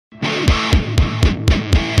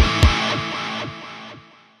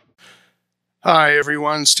Hi,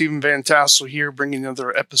 everyone. Stephen Vantassel here, bringing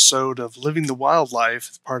another episode of Living the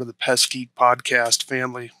Wildlife, part of the Pest podcast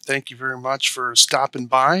family. Thank you very much for stopping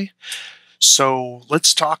by. So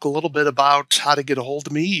let's talk a little bit about how to get a hold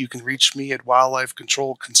of me. You can reach me at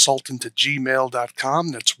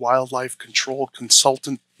wildlifecontrolconsultant@gmail.com. That's wildlife control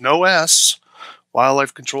consultant, no S,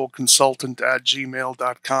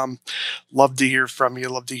 wildlifecontrolconsultant@gmail.com. Love to hear from you.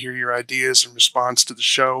 Love to hear your ideas in response to the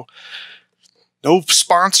show. No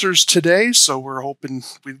sponsors today, so we're hoping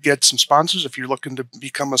we get some sponsors. If you're looking to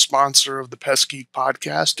become a sponsor of the Pest Geek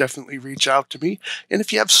podcast, definitely reach out to me. And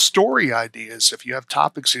if you have story ideas, if you have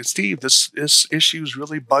topics, and Steve, this issue is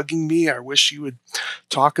really bugging me, I wish you would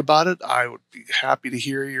talk about it. I would be happy to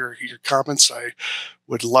hear your comments. I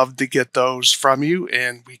would love to get those from you,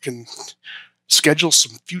 and we can schedule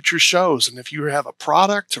some future shows. And if you have a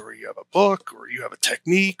product or you have a book or you have a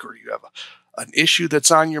technique or you have an issue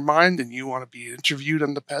that's on your mind and you want to be interviewed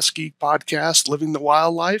on the Pest Geek podcast, Living the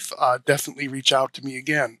Wildlife, definitely reach out to me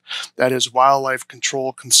again. That is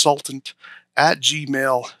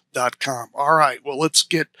wildlifecontrolconsultant@gmail.com. All right, well, let's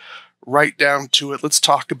get right down to it. Let's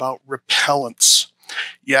talk about repellents.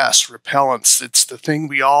 Yes, repellents. It's the thing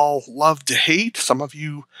we all love to hate. Some of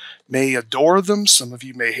you may adore them. Some of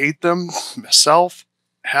you may hate them. Myself,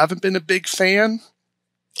 haven't been a big fan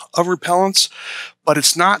of repellents, but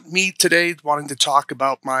it's not me today wanting to talk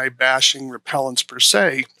about my bashing repellents per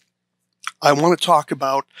se. I want to talk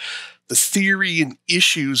about the theory and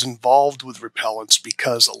issues involved with repellents,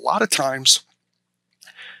 because a lot of times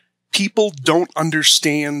people don't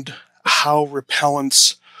understand how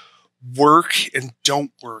repellents work and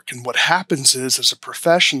don't work. And what happens is, as a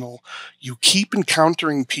professional, you keep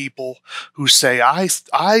encountering people who say, I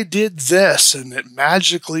did this and it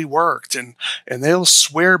magically worked, and they'll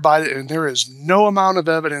swear by it, and there is no amount of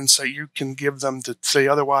evidence that you can give them to say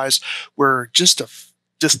otherwise. Where just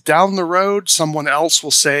down the road, someone else will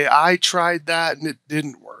say, I tried that and it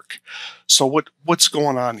didn't work. So what's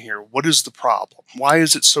going on here? What is the problem? Why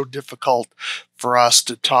is it so difficult for us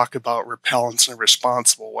to talk about repellents in a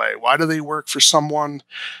responsible way? Why do they work for someone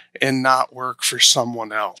and not work for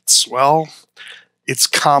someone else? Well, it's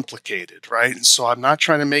complicated, right? And so I'm not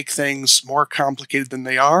trying to make things more complicated than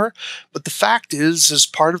they are. But the fact is, as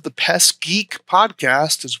part of the Pest Geek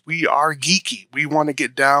podcast, is we are geeky. We want to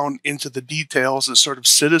get down into the details as sort of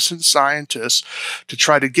citizen scientists to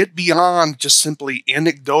try to get beyond just simply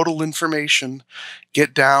anecdotal information,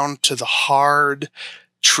 get down to the hard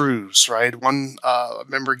truths, right? I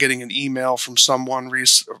remember getting an email from someone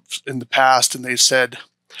in the past, and they said,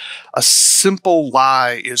 a simple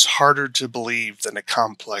lie is harder to believe than a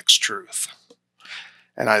complex truth.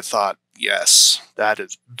 And I thought, yes, that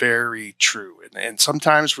is very true. And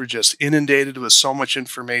sometimes we're just inundated with so much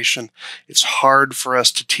information, it's hard for us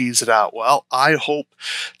to tease it out. Well, I hope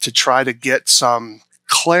to try to get some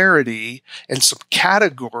clarity and some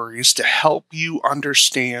categories to help you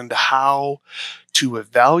understand how to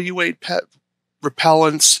evaluate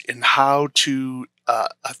repellents and how to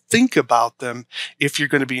think about them if you're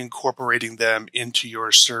going to be incorporating them into your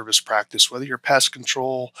service practice, whether you're pest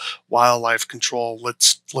control, wildlife control.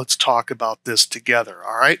 Let's talk about this together.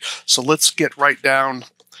 All right. So let's get right down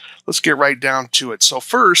to it. So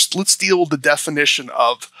first, let's deal with the definition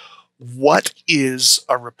of what is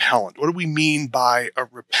a repellent. What do we mean by a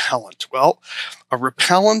repellent? Well, a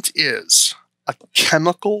repellent is a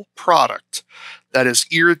chemical product that is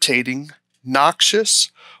irritating, noxious,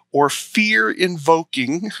 or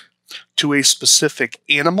fear-invoking to a specific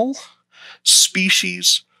animal,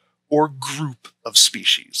 species, or group of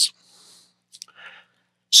species.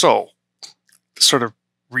 So, sort of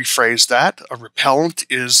rephrase that, a repellent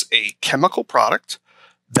is a chemical product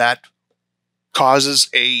that causes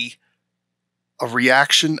a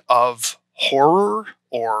reaction of horror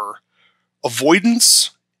or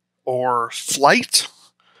avoidance or flight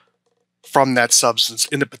from that substance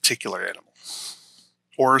in a particular animal,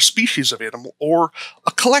 or a species of animal, or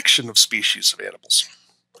a collection of species of animals.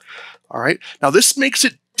 All right. Now, this makes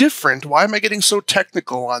it different. Why am I getting so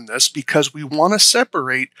technical on this? Because we want to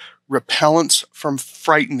separate repellents from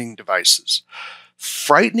frightening devices.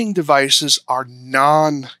 Frightening devices are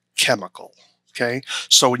non-chemical. Okay.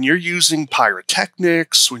 So when you're using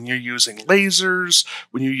pyrotechnics, when you're using lasers,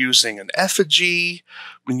 when you're using an effigy,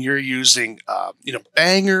 when you're using,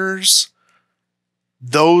 bangers,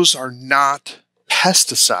 those are not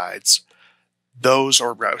pesticides. Those,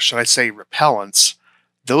 or should I say repellents,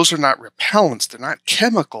 those are not repellents. They're not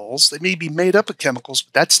chemicals. They may be made up of chemicals,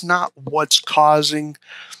 but that's not what's causing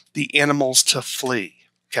the animals to flee.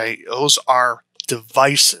 Okay, those are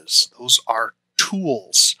devices. Those are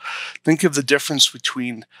tools. Think of the difference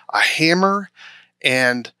between a hammer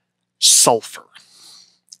and sulfur.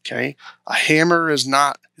 Okay, a hammer is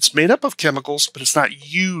not, it's made up of chemicals, but it's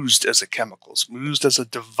not used as a chemical. It's used as a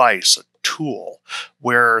device, a tool,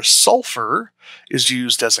 where sulfur is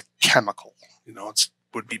used as a chemical. You know, it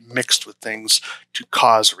would be mixed with things to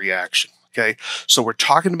cause a reaction. Okay, so we're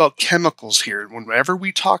talking about chemicals here. Whenever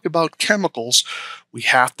we talk about chemicals, we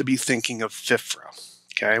have to be thinking of FIFRA.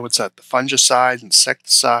 Okay, what's that? The fungicide,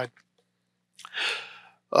 insecticide,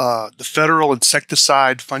 the Federal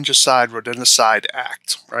Insecticide, Fungicide, Rodenticide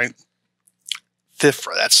Act, right?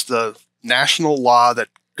 FIFRA, that's the national law that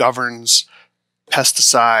governs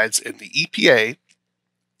pesticides, and the EPA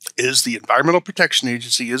is the Environmental Protection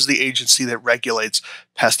Agency, is the agency that regulates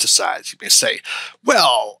pesticides. You may say,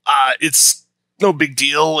 well, it's no big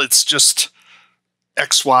deal. It's just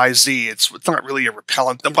XYZ. It's not really a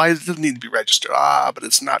repellent. Why does it need to be registered? But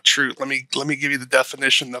it's not true. Let me give you the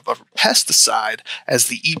definition of a pesticide as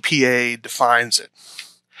the EPA defines it.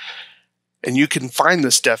 And you can find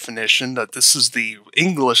this definition, that this is the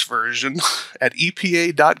English version, at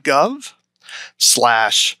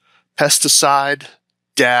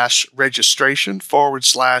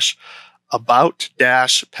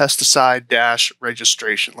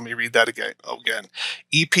Let me read that again.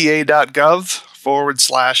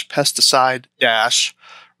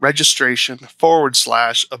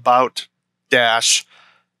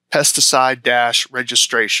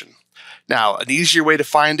 Now, an easier way to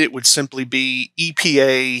find it would simply be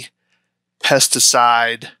EPA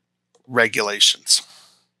pesticide regulations,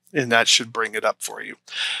 and that should bring it up for you.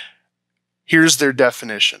 Here's their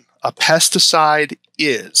definition. A pesticide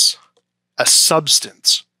is a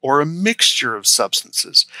substance or a mixture of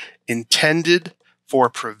substances intended for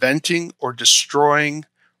preventing or destroying,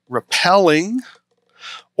 repelling,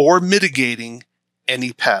 or mitigating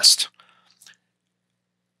any pest.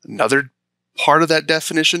 Another part of that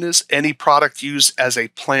definition is any product used as a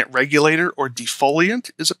plant regulator or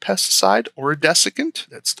defoliant is a pesticide or a desiccant.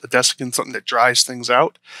 That's a desiccant, something that dries things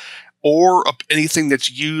out. Or anything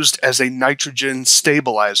that's used as a nitrogen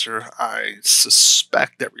stabilizer. I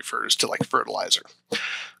suspect that refers to like fertilizer.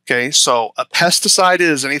 Okay, so a pesticide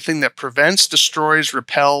is anything that prevents, destroys,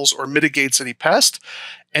 repels, or mitigates any pest.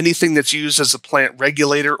 Anything that's used as a plant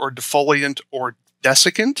regulator or defoliant or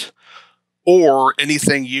desiccant, or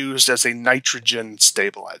anything used as a nitrogen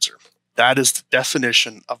stabilizer. That is the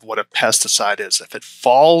definition of what a pesticide is. If it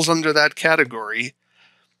falls under that category,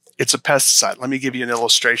 it's a pesticide. Let me give you an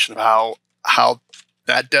illustration of how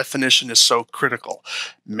that definition is so critical.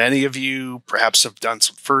 Many of you perhaps have done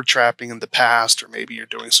some fur trapping in the past, or maybe you're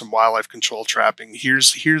doing some wildlife control trapping.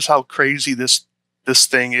 Here's how crazy this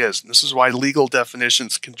thing is. And this is why legal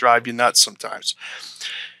definitions can drive you nuts sometimes.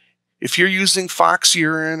 If you're using fox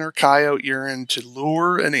urine or coyote urine to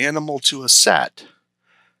lure an animal to a set,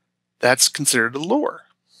 that's considered a lure.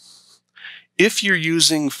 If you're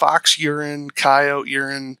using fox urine, coyote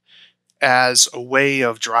urine as a way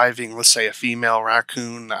of driving, let's say, a female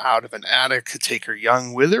raccoon out of an attic to take her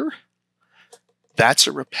young with her, that's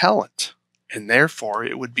a repellent, and therefore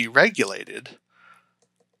it would be regulated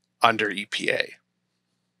under EPA.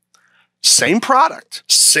 Same product,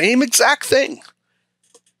 same exact thing.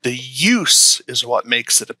 The use is what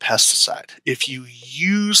makes it a pesticide. If you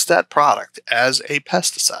use that product as a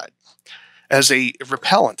pesticide, as a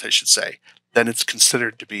repellent, I should say, then it's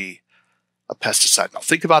considered to be a pesticide. Now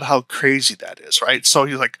think about how crazy that is, right? So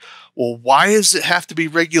you're like, well, why does it have to be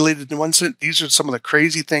regulated in one sense? These are some of the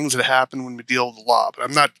crazy things that happen when we deal with the law, but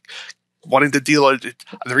I'm not wanting to deal with it.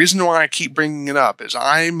 The reason why I keep bringing it up is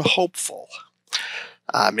I'm hopeful,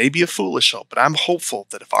 maybe a foolish hope, but I'm hopeful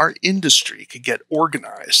that if our industry could get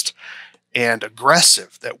organized and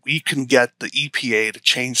aggressive, that we can get the EPA to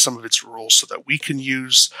change some of its rules so that we can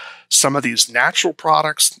use some of these natural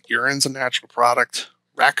products. Urine's a natural product.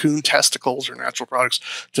 Raccoon testicles are natural products,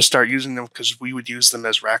 to start using them, because we would use them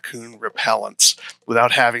as raccoon repellents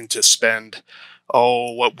without having to spend,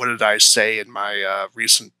 what did I say in my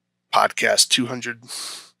recent podcast?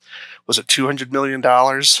 $200 million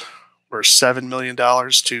or $7 million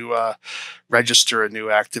to register a new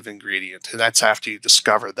active ingredient. And that's after you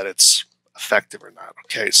discover that it's effective or not.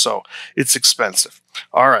 Okay, so it's expensive.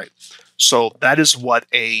 All right, so that is what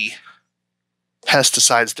a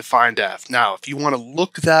pesticide is defined as. Now, if you want to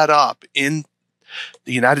look that up in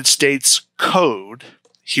the United States Code,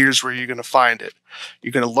 here's where you're going to find it.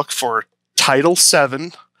 You're going to look for Title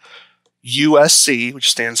VII USC, which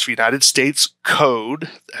stands for United States Code.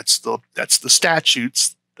 That's the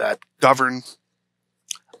statutes that govern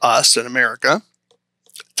us in America.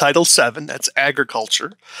 Title VII, that's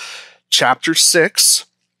agriculture. Chapter 6,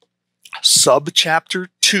 Subchapter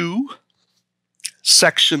 2,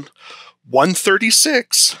 Section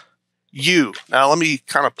 136 U. Now let me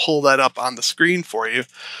kind of pull that up on the screen for you.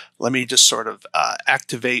 Let me just sort of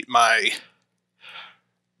activate my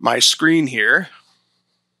screen here.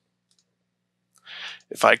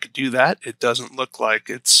 If I could do that, it doesn't look like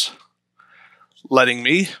it's letting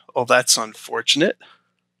me. Oh, that's unfortunate.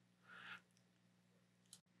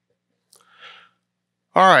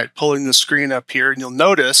 All right, pulling the screen up here, and you'll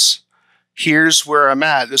notice here's where I'm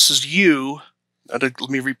at. This is U. Let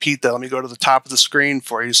me repeat that. Let me go to the top of the screen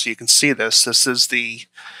for you so you can see this. This is the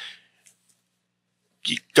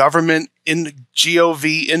government in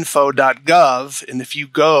govinfo.gov, and if you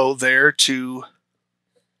go there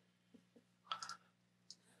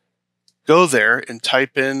and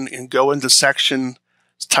type in and go into section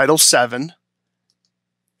Title 7,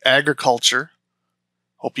 Agriculture.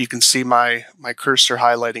 Hope you can see my cursor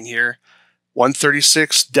highlighting here.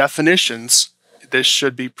 136 definitions. This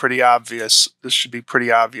should be pretty obvious. This should be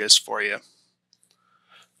pretty obvious for you.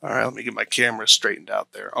 All right, let me get my camera straightened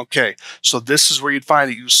out there. Okay, so this is where you'd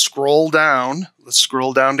find it. You scroll down. Let's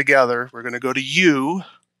scroll down together. We're going to go to U.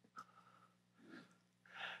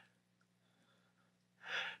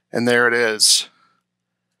 And there it is.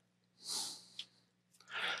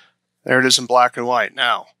 There it is in black and white.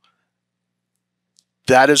 Now,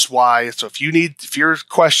 that is why, so if you're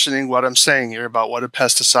questioning what I'm saying here about what a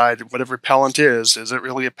pesticide, what a repellent is it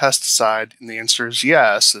really a pesticide? And the answer is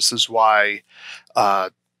yes. This is why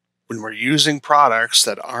when we're using products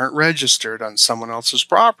that aren't registered on someone else's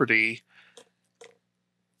property,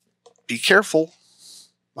 be careful.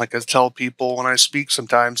 Like I tell people when I speak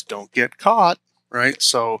sometimes, don't get caught, right?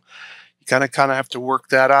 So you kind of have to work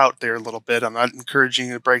that out there a little bit. I'm not encouraging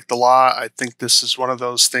you to break the law. I think this is one of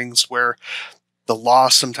those things where the law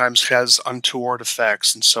sometimes has untoward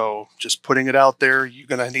effects. And so just putting it out there, you're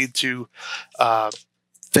going to need to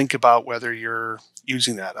think about whether you're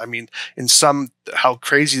using that. I mean, in how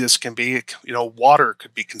crazy this can be, water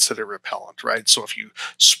could be considered repellent, right? So if you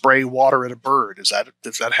spray water at a bird, does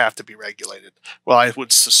that have to be regulated? Well, I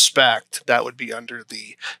would suspect that would be under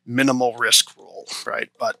the minimal risk rule, right?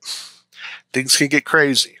 But things can get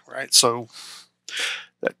crazy, right? So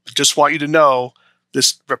just want you to know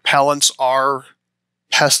this repellents are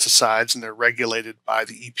pesticides and they're regulated by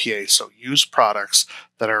the EPA. So use products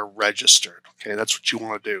that are registered. Okay, that's what you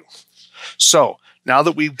want to do. So now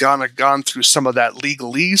that we've gone through some of that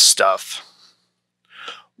legalese stuff,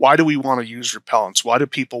 why do we want to use repellents? Why do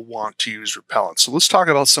people want to use repellents? So let's talk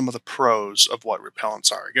about some of the pros of what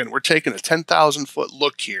repellents are. Again, we're taking a 10,000-foot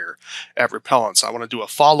look here at repellents. I want to do a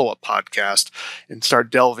follow-up podcast and start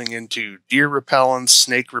delving into deer repellents,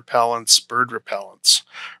 snake repellents, bird repellents,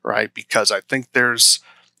 right? Because I think there's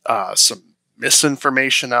some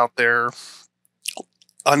misinformation out there,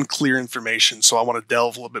 unclear information, so I want to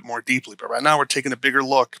delve a little bit more deeply. But right now we're taking a bigger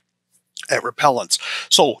look at repellents.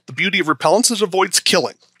 So the beauty of repellents is it avoids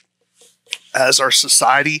killing. As our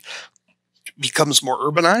society becomes more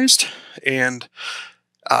urbanized and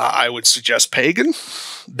I would suggest pagan,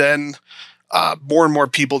 then more and more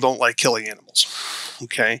people don't like killing animals.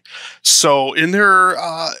 Okay, so and there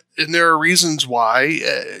are reasons why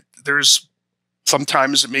there's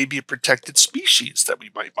sometimes it may be a protected species that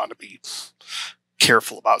we might want to be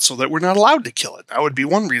careful about so that we're not allowed to kill it. That would be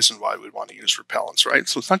one reason why we'd want to use repellents, right?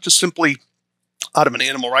 So it's not just simply out of an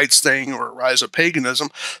animal rights thing or a rise of paganism.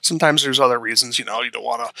 Sometimes there's other reasons,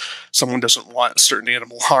 someone doesn't want a certain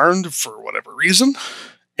animal harmed for whatever reason,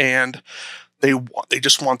 and they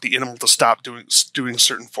just want the animal to stop doing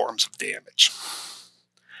certain forms of damage.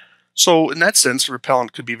 So in that sense, a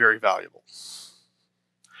repellent could be very valuable.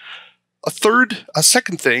 A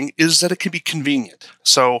second thing is that it can be convenient.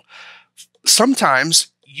 So sometimes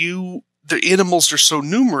the animals are so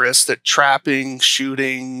numerous that trapping,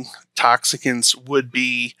 shooting, toxicants would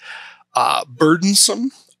be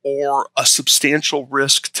burdensome or a substantial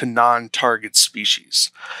risk to non-target species.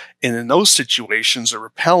 And in those situations, a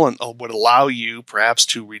repellent would allow you perhaps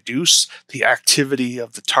to reduce the activity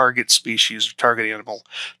of the target species or target animal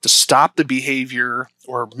to stop the behavior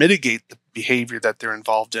or mitigate the behavior that they're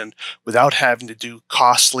involved in without having to do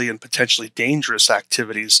costly and potentially dangerous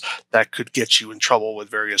activities that could get you in trouble with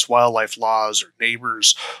various wildlife laws or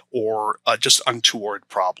neighbors or just untoward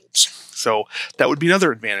problems. So that would be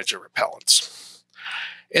another advantage of repellents.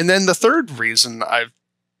 And then the third reason I've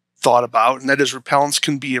thought about, and that is repellents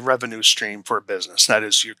can be a revenue stream for a business. That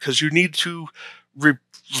is because you need to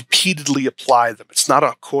repeatedly apply them. It's not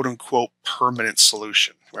a quote-unquote permanent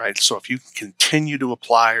solution, right? So if you can continue to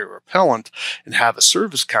apply a repellent and have a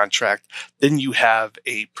service contract, then you have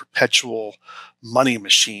a perpetual money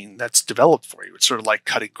machine that's developed for you. It's sort of like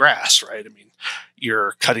cutting grass, right? I mean,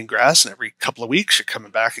 you're cutting grass and every couple of weeks you're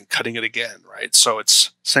coming back and cutting it again, right? So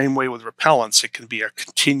it's same way with repellents. It can be a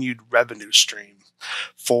continued revenue stream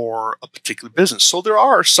for a particular business. So there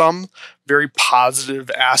are some very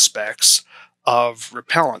positive aspects of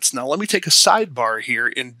repellents. Now, let me take a sidebar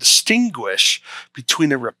here and distinguish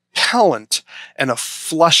between a repellent and a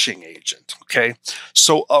flushing agent, okay?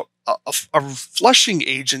 So a flushing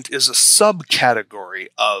agent is a subcategory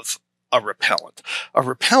of a repellent. A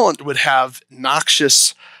repellent would have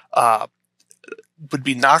noxious would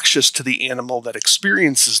be noxious to the animal that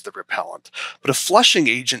experiences the repellent. But a flushing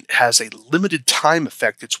agent has a limited time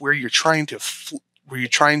effect. It's where you're trying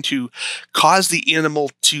to cause the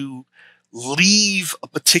animal to leave a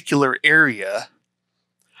particular area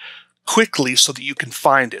quickly so that you can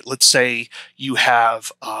find it. Let's say you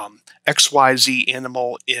have XYZ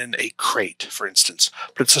animal in a crate, for instance,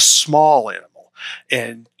 but it's a small animal.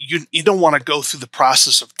 And you don't want to go through the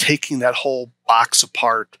process of taking that whole box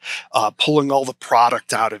apart, pulling all the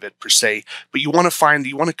product out of it per se, but you want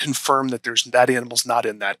to confirm that that animal's not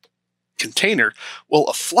in that container. Well,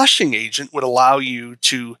 a flushing agent would allow you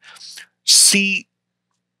to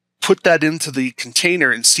put that into the container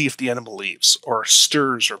and see if the animal leaves or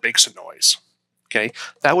stirs or makes a noise. Okay,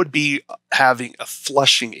 that would be having a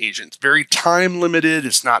flushing agent. Very time limited.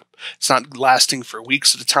 It's not lasting for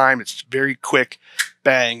weeks at a time. It's very quick.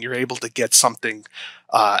 Bang, you're able to get something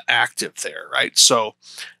active there, right? So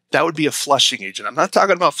that would be a flushing agent. I'm not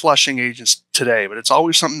talking about flushing agents today, but it's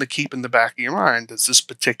always something to keep in the back of your mind. Does this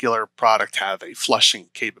particular product have a flushing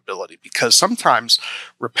capability? Because sometimes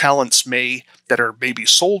repellents that are maybe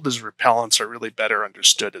sold as repellents are really better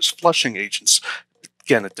understood as flushing agents.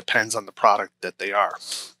 Again, it depends on the product that they are.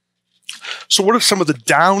 So what are some of the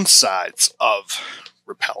downsides of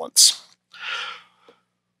repellents?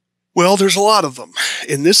 Well, there's a lot of them.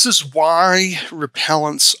 And this is why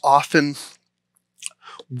repellents often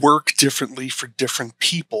work differently for different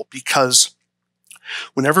people, because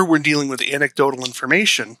whenever we're dealing with anecdotal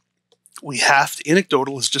information,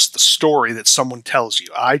 anecdotal is just the story that someone tells you.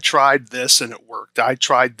 I tried this and it worked. I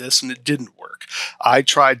tried this and it didn't work. I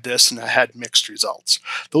tried this and I had mixed results.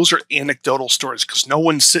 Those are anecdotal stories because no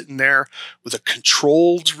one's sitting there with a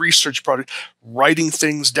controlled research project writing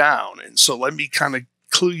things down. And so let me kind of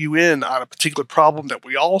clue you in on a particular problem that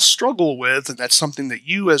we all struggle with, and that's something that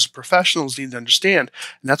you as professionals need to understand,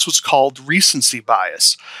 and that's what's called recency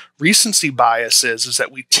bias. Recency bias is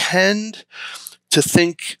that we tend to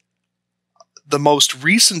think the most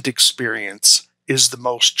recent experience is the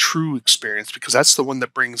most true experience because that's the one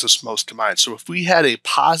that brings us most to mind. So if we had a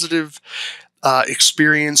positive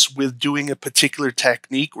experience with doing a particular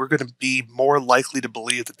technique, we're going to be more likely to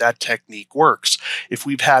believe that that technique works. If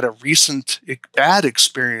we've had a recent bad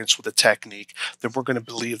experience with a technique, then we're going to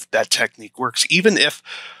believe that that technique works, even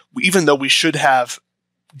though we should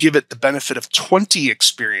give it the benefit of 20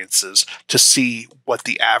 experiences to see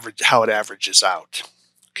how it averages out.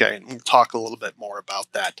 Okay, and we'll talk a little bit more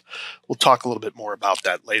about that. We'll talk a little bit more about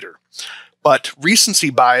that later. But recency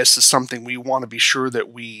bias is something we want to be sure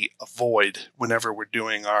that we avoid whenever we're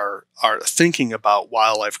doing our thinking about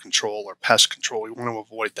wildlife control or pest control. We want to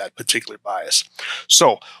avoid that particular bias.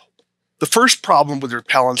 So the first problem with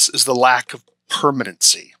repellents is the lack of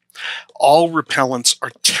permanency. All repellents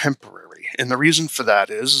are temporary. And the reason for that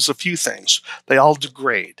is a few things. They all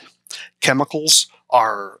degrade. Chemicals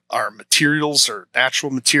are materials or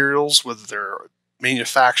natural materials, whether they're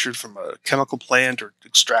manufactured from a chemical plant or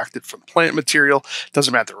extracted from plant material. It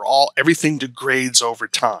doesn't matter. Everything degrades over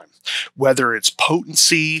time, whether it's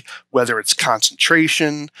potency, whether it's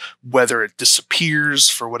concentration, whether it disappears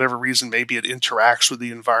for whatever reason. Maybe it interacts with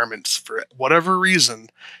the environment for whatever reason.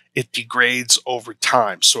 It degrades over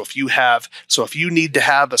time. So if you need to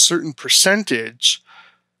have a certain percentage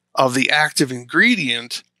of the active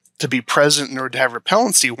ingredient to be present in order to have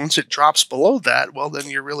repellency, once it drops below that, well, then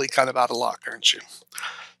you're really kind of out of luck, aren't you?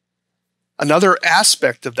 Another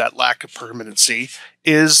aspect of that lack of permanency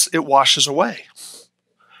is it washes away.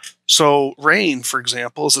 So rain, for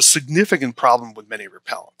example, is a significant problem with many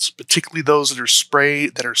repellents, particularly those that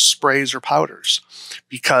are sprays or powders,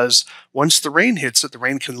 because once the rain hits it, the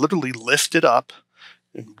rain can literally lift it up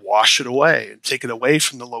and wash it away and take it away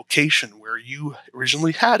from the location where you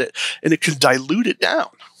originally had it, and it can dilute it down.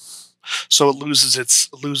 So it loses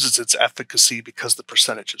its efficacy because the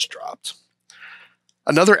percentage has dropped.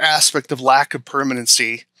 Another aspect of lack of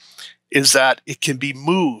permanency is that it can be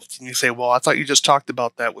moved. And you say, well, I thought you just talked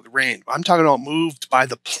about that with rain. I'm talking about moved by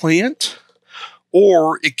the plant,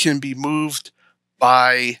 or it can be moved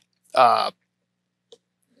by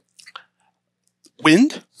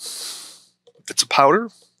wind, if it's a powder.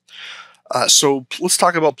 So let's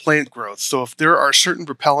talk about plant growth. So if there are certain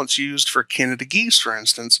repellents used for Canada geese, for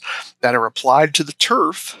instance, that are applied to the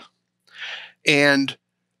turf, and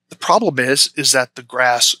the problem is that the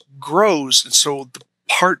grass grows, and so the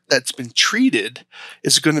part that's been treated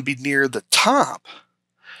is going to be near the top,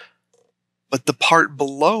 but the part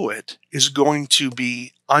below it is going to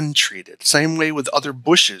be untreated. Same way with other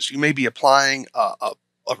bushes. You may be applying a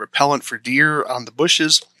repellent for deer on the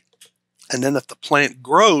bushes, and then if the plant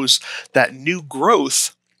grows, that new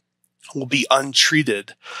growth will be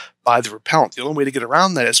untreated by the repellent. The only way to get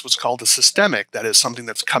around that is what's called a systemic. That is something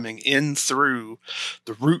that's coming in through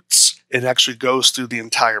the roots. It actually goes through the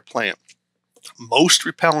entire plant. Most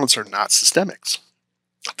repellents are not systemics.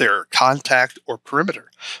 They're contact or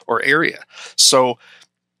perimeter or area. So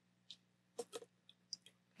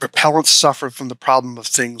repellents suffer from the problem of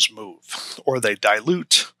things move, or they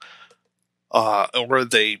dilute, or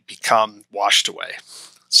they become washed away.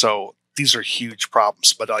 So these are huge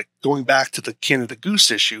problems. But going back to the Canada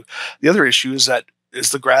goose issue, the other issue is that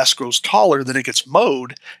as the grass grows taller, then it gets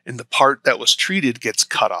mowed, and the part that was treated gets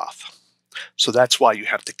cut off. So that's why you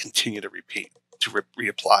have to continue to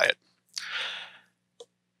reapply it.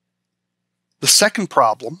 The second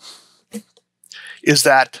problem is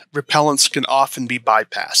that repellents can often be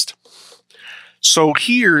bypassed. So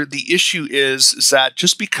here, the issue is that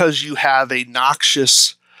just because you have a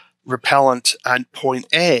noxious repellent on point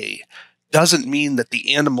A doesn't mean that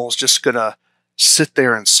the animal is just going to sit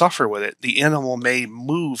there and suffer with it. The animal may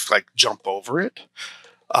move, like jump over it.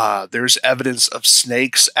 There's evidence of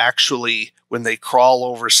snakes actually, when they crawl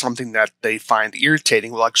over something that they find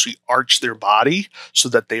irritating, will actually arch their body so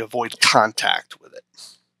that they avoid contact with it.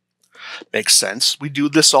 Makes sense. We do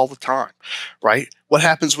this all the time, right? What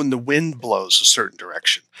happens when the wind blows a certain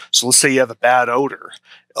direction? So let's say you have a bad odor.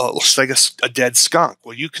 Looks like a dead skunk.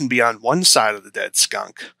 Well, you can be on one side of the dead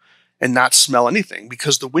skunk and not smell anything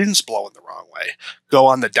because the wind's blowing the wrong way. Go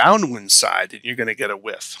on the downwind side and you're going to get a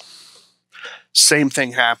whiff. Same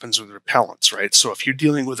thing happens with repellents, right? So if you're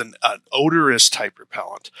dealing with an odorous type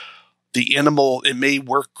repellent, the animal, it may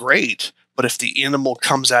work great, but if the animal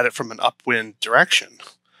comes at it from an upwind direction,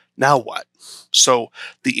 now what? So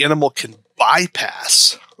the animal can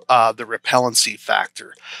bypass the repellency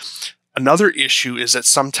factor. Another issue is that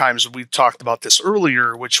sometimes, we talked about this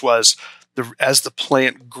earlier, which was as the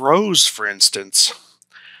plant grows, for instance,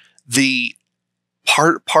 the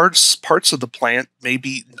parts of the plant may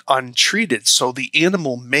be untreated. So the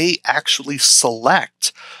animal may actually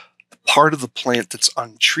select the part of the plant that's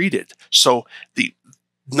untreated. So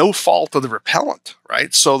no fault of the repellent,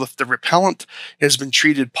 right? So if the repellent has been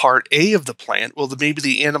treated part A of the plant, well, then maybe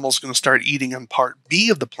the animal's going to start eating on part B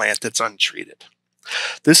of the plant that's untreated.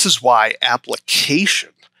 This is why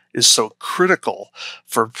application is so critical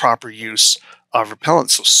for proper use of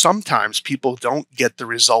repellents. So sometimes people don't get the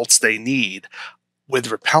results they need with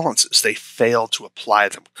repellents as they fail to apply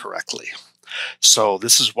them correctly. So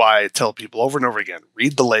this is why I tell people over and over again,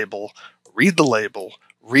 read the label, read the label,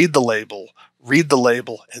 read the label, read the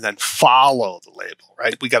label, and then follow the label,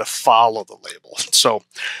 right? We got to follow the label. So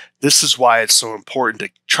this is why it's so important to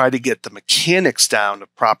try to get the mechanics down to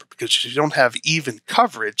proper, because if you don't have even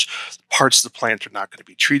coverage, parts of the plant are not going to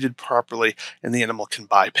be treated properly, and the animal can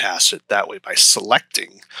bypass it that way by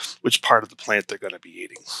selecting which part of the plant they're going to be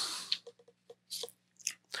eating.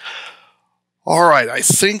 All right, I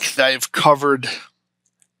think that I've covered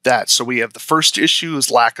that. So we have the first issue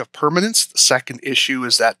is lack of permanence. The second issue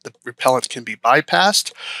is that the repellent can be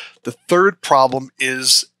bypassed. The third problem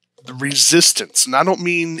is the resistance. And I don't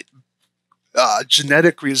mean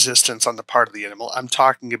genetic resistance on the part of the animal. I'm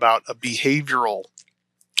talking about a behavioral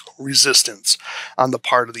resistance on the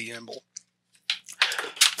part of the animal.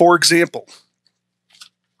 For example,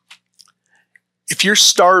 if you're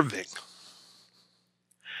starving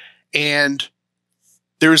and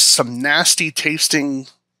there's some nasty tasting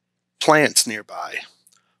plants nearby,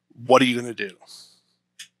 what are you going to do?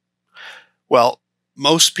 Well,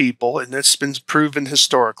 most people, and it's been proven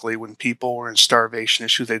historically, when people were in starvation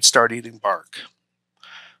issue, they'd start eating bark.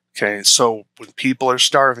 Okay, so when people are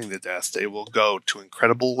starving to death, they will go to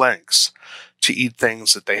incredible lengths to eat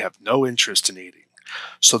things that they have no interest in eating.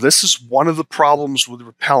 So this is one of the problems with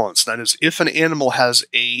repellents. That is, if an animal has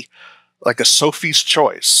like a Sophie's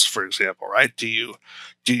choice, for example, right? Do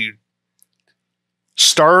you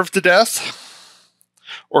starve to death,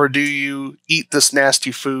 Or do you eat this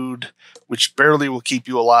nasty food, which barely will keep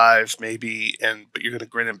you alive, maybe, but you're going to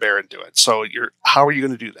grin and bear and do it? So how are you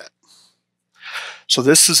going to do that? So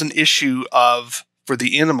this is an issue for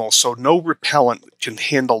the animal. So no repellent can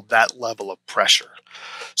handle that level of pressure.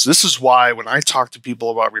 So this is why when I talk to people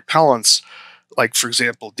about repellents, like for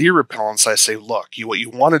example, deer repellents, I say, look, what you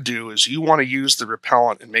want to do is you want to use the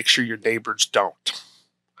repellent and make sure your neighbors don't.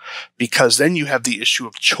 Because then you have the issue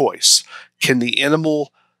of choice. Can the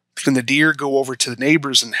deer go over to the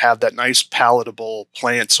neighbors and have that nice palatable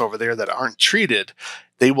plants over there that aren't treated?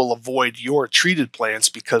 They will avoid your treated plants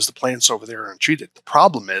because the plants over there aren't treated. The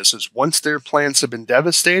problem is once their plants have been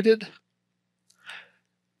devastated,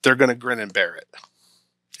 they're going to grin and bear it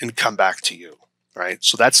and come back to you, right?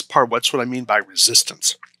 So that's what I mean by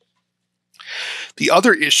resistance. The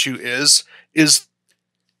other issue is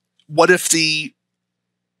what if the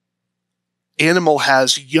animal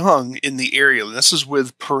has young in the area? And this is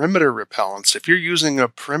with perimeter repellents. If you're using a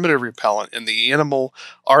perimeter repellent and the animal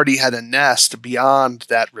already had a nest beyond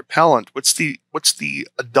that repellent, what's the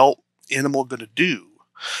adult animal going to do?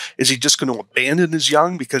 Is he just going to abandon his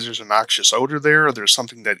young because there's a noxious odor there or there's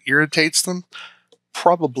something that irritates them?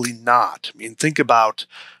 Probably not. I mean, think about,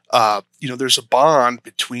 there's a bond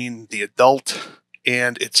between the adult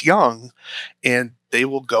and its young, and they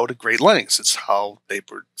will go to great lengths. It's how they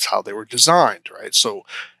were designed, right? So,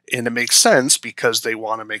 and it makes sense because they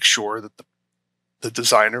want to make sure that the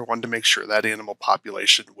designer wanted to make sure that animal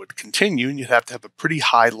population would continue, and you'd have to have a pretty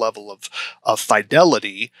high level of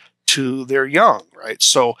fidelity to their young, right?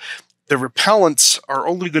 So the repellents are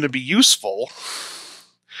only going to be useful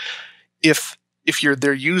if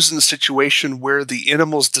they're used in a situation where the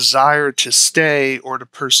animal's desire to stay or to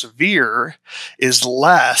persevere is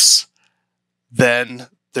less than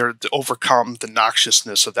to overcome the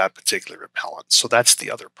noxiousness of that particular repellent. So that's the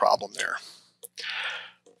other problem there.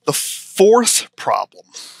 The fourth problem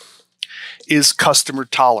is customer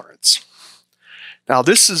tolerance. Now,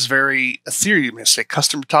 this is very ethereal. You may say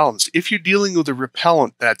customer tolerance. If you're dealing with a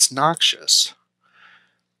repellent that's noxious,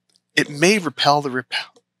 it may repel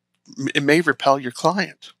your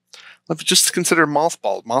client. Let's just consider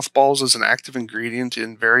mothballs. Mothballs is an active ingredient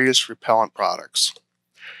in various repellent products.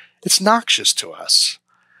 It's noxious to us.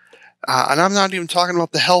 And I'm not even talking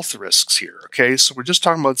about the health risks here, okay? So we're just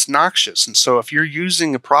talking about it's noxious. And so if you're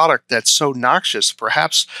using a product that's so noxious,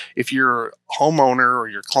 perhaps if your homeowner or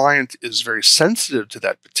your client is very sensitive to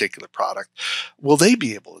that particular product, will they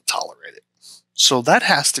be able to tolerate it? So that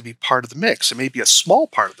has to be part of the mix. It may be a small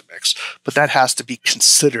part of the mix, but that has to be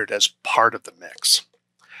considered as part of the mix.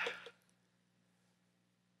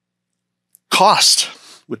 Cost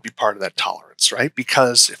would be part of that tolerance, right?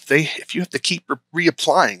 Because if you have to keep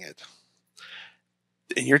reapplying it,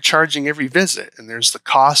 and you're charging every visit, and there's the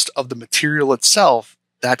cost of the material itself,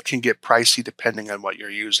 that can get pricey depending on what you're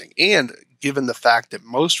using. And given the fact that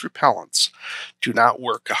most repellents do not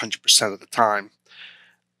work 100% of the time,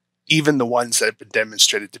 even the ones that have been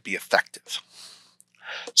demonstrated to be effective.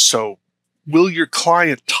 So will your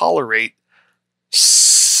client tolerate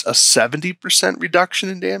a 70% reduction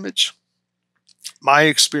in damage? My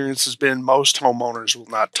experience has been most homeowners will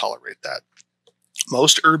not tolerate that.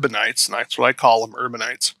 Most urbanites, and that's what I call them,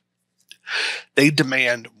 urbanites, they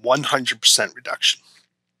demand 100% reduction.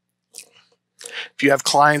 If you have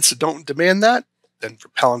clients that don't demand that, then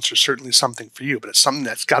repellents are certainly something for you, but it's something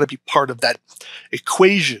that's got to be part of that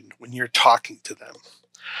equation when you're talking to them.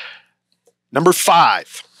 Number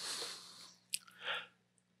 5,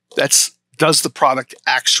 does the product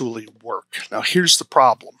actually work? Now, here's the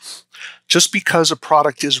problem. Just because a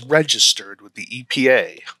product is registered with the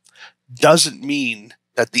EPA doesn't mean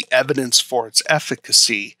that the evidence for its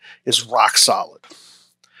efficacy is rock solid.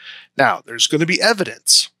 Now, there's going to be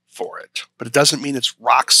evidence for it, but it doesn't mean it's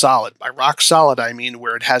rock solid. By rock solid, I mean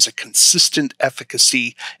where it has a consistent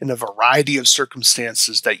efficacy in a variety of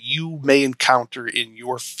circumstances that you may encounter in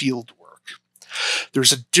your field work.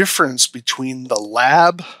 There's a difference between the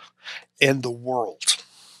lab and the world.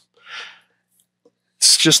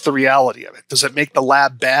 It's just the reality of it. Does it make the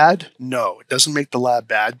lab bad? No, it doesn't make the lab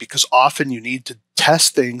bad because often you need to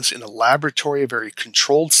test things in a laboratory, a very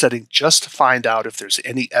controlled setting, just to find out if there's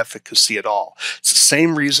any efficacy at all. It's the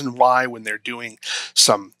same reason why when they're doing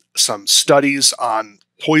some studies on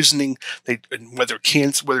poisoning,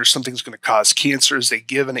 whether something's going to cause cancer, is they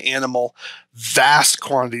give an animal vast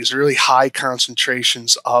quantities, really high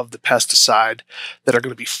concentrations of the pesticide that are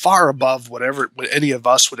going to be far above what any of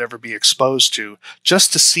us would ever be exposed to,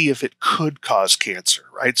 just to see if it could cause cancer,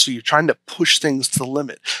 right? So you're trying to push things to the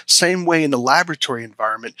limit. Same way in the laboratory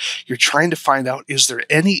environment, you're trying to find out, is there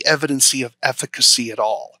any evidence of efficacy at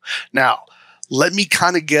all? Now, let me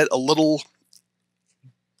kind of get a little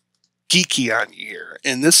geeky on you here.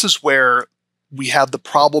 And this is where we have the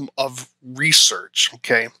problem of research,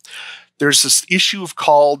 okay? There's this issue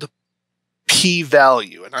called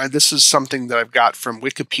p-value, and this is something that I've got from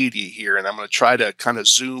Wikipedia here, and I'm going to try to kind of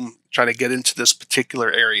try to get into this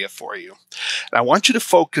particular area for you. And I want you to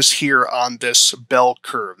focus here on this bell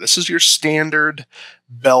curve. This is your standard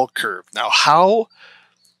bell curve. Now, how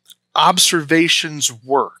observations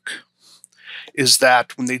work is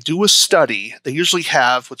that when they do a study, they usually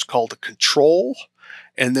have what's called a control,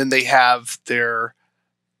 and then they have their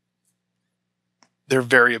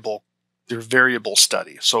variable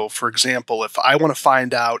study. So for example, if I want to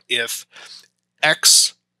find out if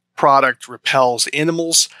X product repels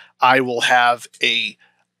animals, I will have a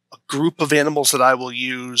group of animals that I will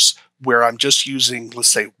use where I'm just using, let's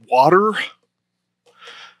say, water,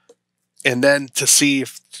 and then to see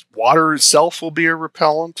if water itself will be a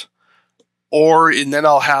repellent, and then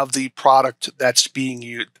I'll have the product that's being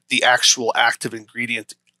used, the actual active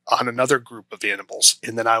ingredient, on another group of animals,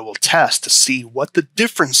 and then I will test to see what the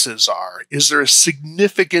differences are. Is there a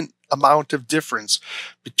significant amount of difference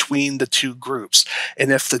between the two groups?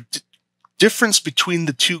 And if the difference between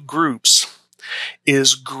the two groups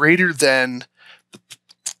is greater than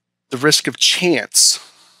the risk of chance,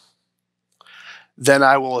 then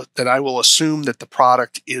I will assume that the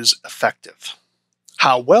product is effective.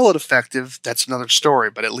 How well it's effective, that's another story,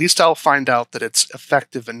 but at least I'll find out that it's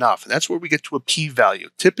effective enough. And that's where we get to a p-value.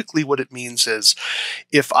 Typically what it means is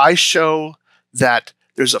if I show that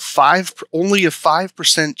there's only a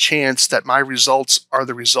 5% chance that my results are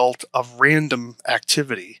the result of random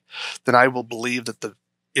activity, then I will believe that the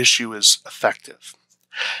issue is effective.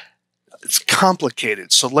 It's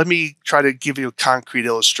complicated, so let me try to give you a concrete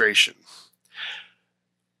illustration.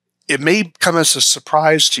 It may come as a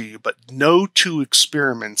surprise to you, but no two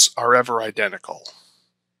experiments are ever identical.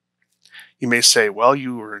 You may say, well,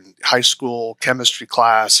 you were in high school chemistry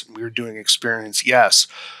class and we were doing experiments. Yes,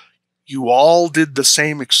 you all did the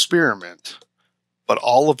same experiment, but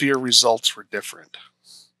all of your results were different.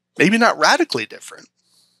 Maybe not radically different,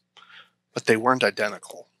 but they weren't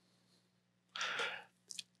identical.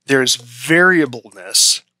 There's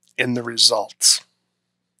variableness in the results.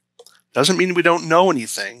 Doesn't mean we don't know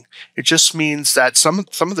anything. It just means that some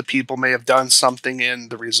of the people may have done something and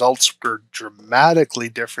the results were dramatically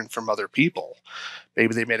different from other people.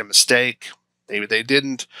 Maybe they made a mistake, maybe they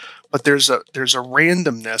didn't, but there's a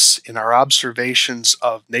randomness in our observations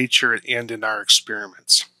of nature and in our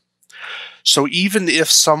experiments. So even if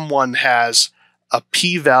someone has a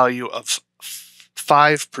p-value of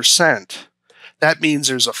 5%, that means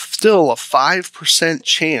there's still a 5%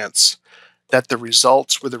 chance that the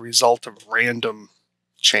results were the result of random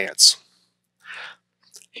chance.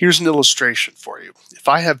 Here's an illustration for you. If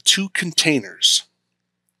I have two containers,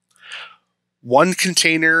 one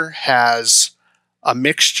container has a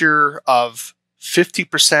mixture of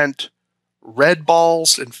 50% red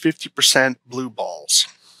balls and 50% blue balls,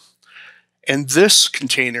 and this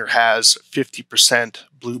container has 50%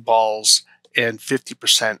 blue balls and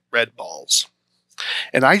 50% red balls,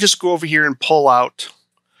 and I just go over here and pull out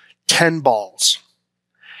 10 balls.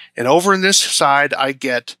 And over on this side, I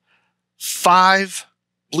get 5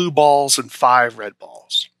 blue balls and 5 red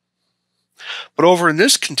balls. But over in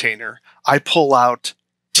this container, I pull out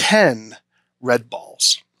 10 red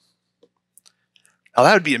balls. Now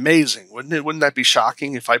that would be amazing, wouldn't it? Wouldn't that be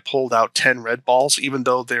shocking if I pulled out 10 red balls, even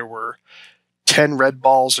though there were 10 red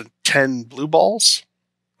balls and 10 blue balls?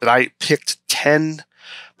 That I picked 10.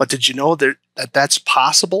 But did you know that that's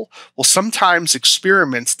possible? Well, sometimes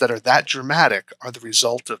experiments that are that dramatic are the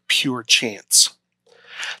result of pure chance.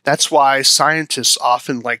 That's why scientists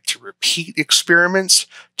often like to repeat experiments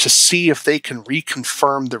to see if they can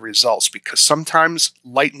reconfirm the results, because sometimes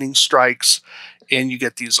lightning strikes and you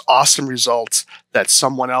get these awesome results that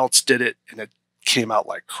someone else did it and it came out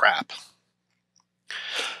like crap.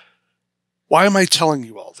 Why am I telling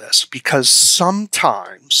you all this? Because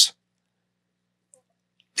sometimes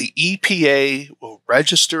the EPA will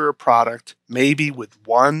register a product maybe with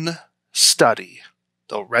one study.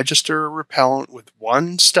 They'll register a repellent with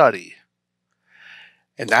one study.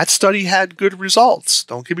 And that study had good results.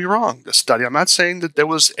 Don't get me wrong. The study, I'm not saying that there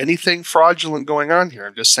was anything fraudulent going on here.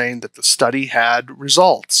 I'm just saying that the study had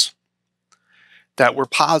results that were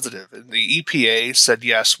positive. And the EPA said,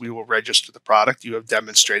 yes, we will register the product. You have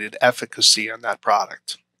demonstrated efficacy on that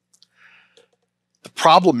product. The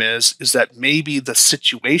problem is that maybe the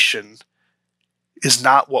situation is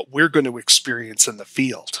not what we're going to experience in the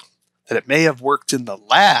field. That it may have worked in the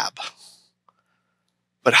lab,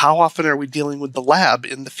 but how often are we dealing with the lab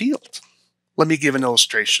in the field? Let me give an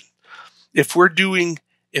illustration. if we're doing,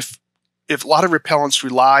 if a lot of repellents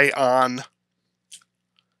rely on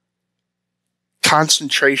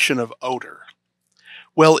concentration of odor.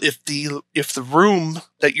 Well, if the room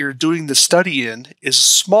that you're doing the study in is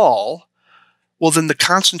small, well, then the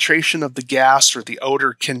concentration of the gas or the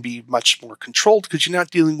odor can be much more controlled because you're not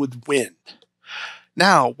dealing with wind.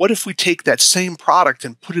 Now, what if we take that same product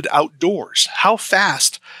and put it outdoors? How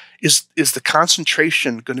fast is the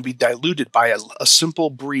concentration going to be diluted by a simple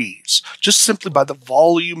breeze, just simply by the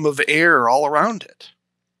volume of air all around it?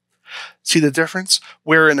 See the difference?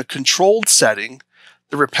 Where in a controlled setting,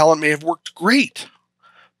 the repellent may have worked great,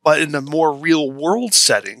 but in a more real-world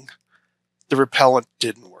setting, the repellent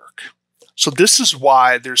didn't work. So this is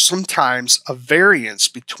why there's sometimes a variance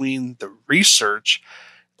between the research,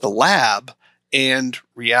 the lab, and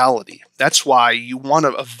reality. That's why you want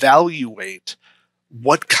to evaluate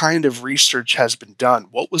what kind of research has been done.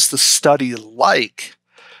 What was the study like?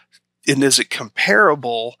 And is it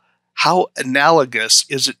comparable? How analogous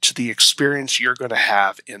is it to the experience you're going to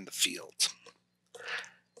have in the field?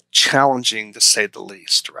 Challenging to say the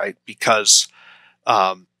least, right? Because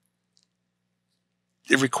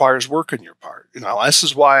it requires work on your part. This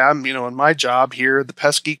is why I'm, in my job here, the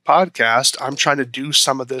Pest Geek podcast, I'm trying to do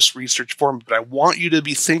some of this research for me, but I want you to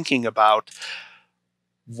be thinking about,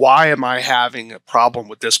 why am I having a problem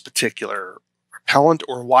with this particular repellent,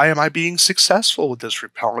 or why am I being successful with this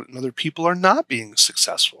repellent and other people are not being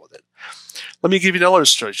successful with it? Let me give you an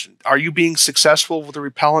illustration. Are you being successful with a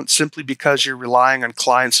repellent simply because you're relying on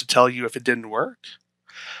clients to tell you if it didn't work?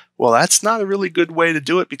 Well, that's not a really good way to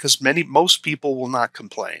do it because most people will not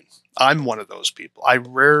complain. I'm one of those people. I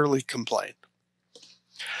rarely complain.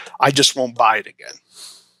 I just won't buy it again.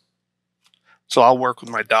 So I'll work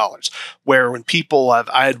with my dollars. Where when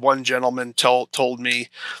I had one gentleman told me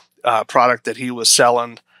a product that he was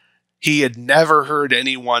selling, he had never heard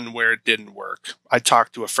anyone where it didn't work. I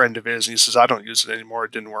talked to a friend of his and he says, I don't use it anymore.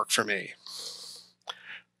 It didn't work for me.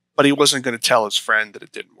 But he wasn't going to tell his friend that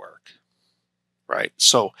it didn't work. Right?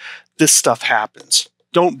 So this stuff happens.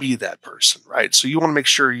 Don't be that person, right? So you want to make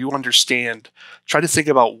sure you understand, try to think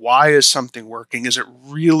about, why is something working? Is it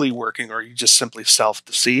really working, or are you just simply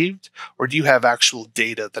self-deceived? Or do you have actual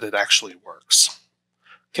data that it actually works?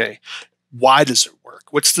 Okay. Why does it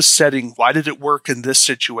work? What's the setting? Why did it work in this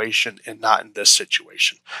situation and not in this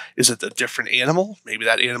situation? Is it a different animal? Maybe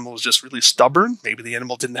that animal was just really stubborn. Maybe the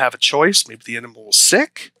animal didn't have a choice. Maybe the animal was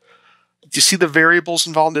sick. Do you see the variables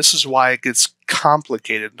involved? This is why it gets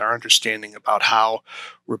complicated in our understanding about how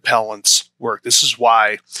repellents work. This is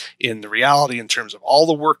why, in the reality, in terms of all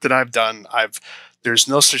the work that I've done, there's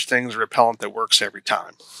no such thing as a repellent that works every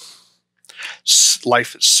time.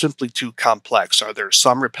 Life is simply too complex. Are there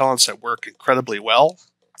some repellents that work incredibly well?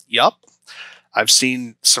 Yup. I've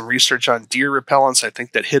seen some research on deer repellents, I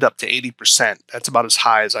think, that hit up to 80%. That's about as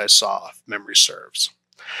high as I saw, if memory serves.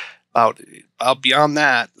 Beyond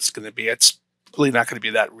that, it's really not going to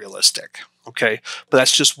be that realistic. Okay. But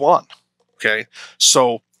that's just one. Okay.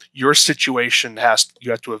 So your situation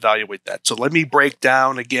you have to evaluate that. So let me break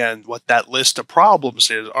down again what that list of problems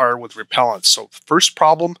are with repellents. So first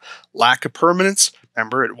problem, lack of permanence.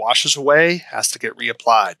 Remember, it washes away, has to get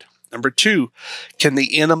reapplied. Number two, can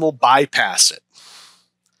the animal bypass it?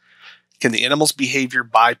 Can the animal's behavior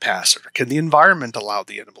bypass it? Or can the environment allow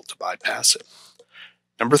the animal to bypass it?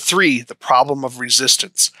 Number three, the problem of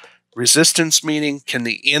resistance. Resistance meaning, is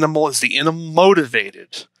the animal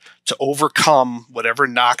motivated to overcome whatever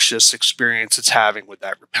noxious experience it's having with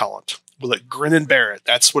that repellent? Will it grin and bear it?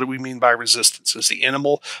 That's what we mean by resistance. Is the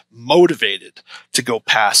animal motivated to go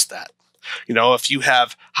past that? If you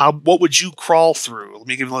have, what would you crawl through? Let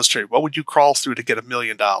me give you an illustration. What would you crawl through to get $1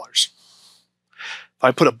 million? If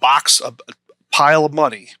I put a pile of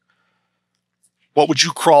money, what would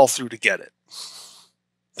you crawl through to get it?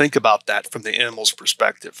 Think about that from the animal's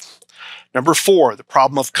perspective. Number four, the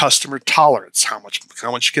problem of customer tolerance. How much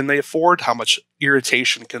can they afford? How much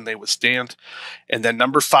irritation can they withstand? And then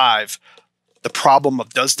number five, the problem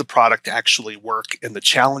of, does the product actually work, and the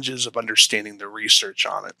challenges of understanding the research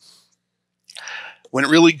on it. Went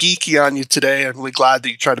really geeky on you today. I'm really glad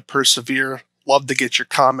that you tried to persevere. Love to get your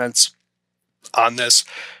comments on this.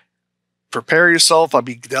 Prepare yourself. I'll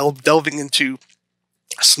be delving into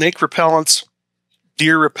snake repellents,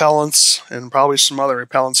 deer repellents, and probably some other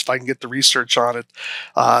repellents if I can get the research on it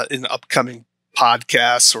in upcoming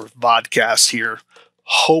podcasts or vodcasts here.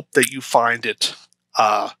 Hope that you find it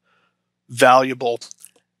valuable.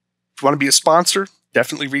 If you want to be a sponsor,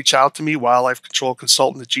 definitely reach out to me,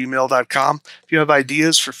 wildlifecontrolconsultant@gmail.com. If you have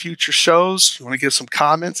ideas for future shows, you want to give some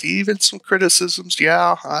comments, even some criticisms,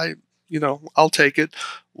 yeah, I'll take it.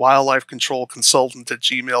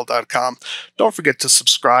 wildlifecontrolconsultant@gmail.com. Don't forget to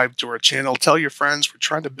subscribe to our channel. Tell your friends. We're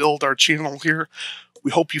trying to build our channel here.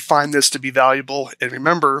 We hope you find this to be valuable. And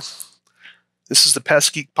remember, this is the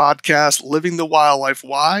Pest Geek Podcast, Living the Wildlife.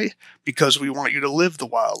 Why? Because we want you to live the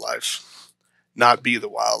wildlife, not be the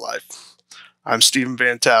wildlife. I'm Stephen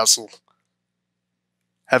Vantassel.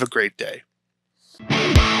 Have a great day.